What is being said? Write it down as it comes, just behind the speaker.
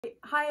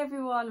Hi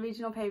everyone,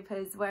 regional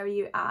papers, where are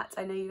you at?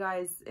 I know you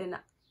guys in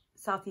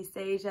Southeast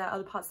Asia,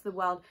 other parts of the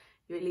world,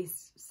 you're at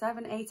least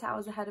 7-8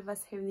 hours ahead of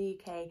us here in the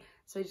UK.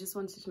 So I just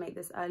wanted to make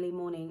this early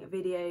morning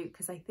video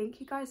because I think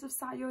you guys have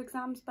sat your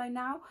exams by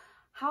now.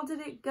 How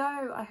did it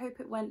go? I hope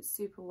it went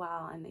super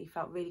well and that you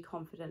felt really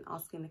confident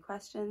asking the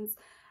questions.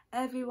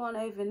 Everyone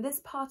over in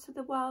this part of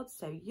the world,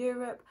 so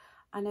Europe,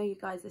 I know you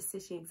guys are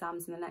sitting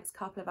exams in the next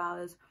couple of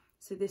hours.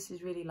 So this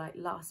is really like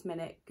last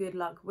minute good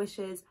luck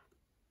wishes.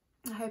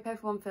 I hope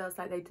everyone feels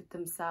like they did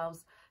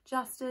themselves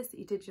justice, that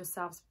you did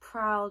yourselves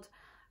proud.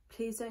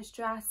 Please don't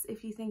stress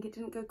if you think it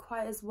didn't go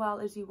quite as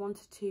well as you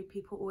wanted to.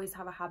 People always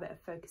have a habit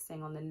of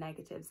focusing on the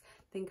negatives.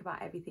 Think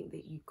about everything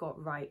that you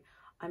got right.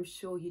 I'm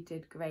sure you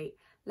did great.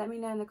 Let me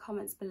know in the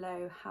comments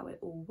below how it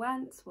all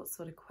went, what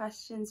sort of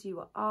questions you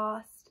were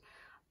asked.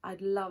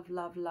 I'd love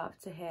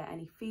to hear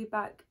any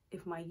feedback.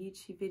 If my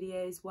YouTube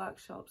videos,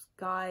 workshops,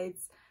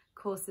 guides,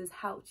 courses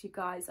helped you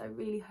guys, I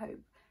really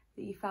hope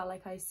that you felt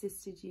like I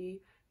assisted you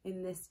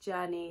in this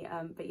journey.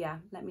 But yeah,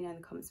 let me know in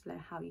the comments below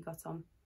how you got on.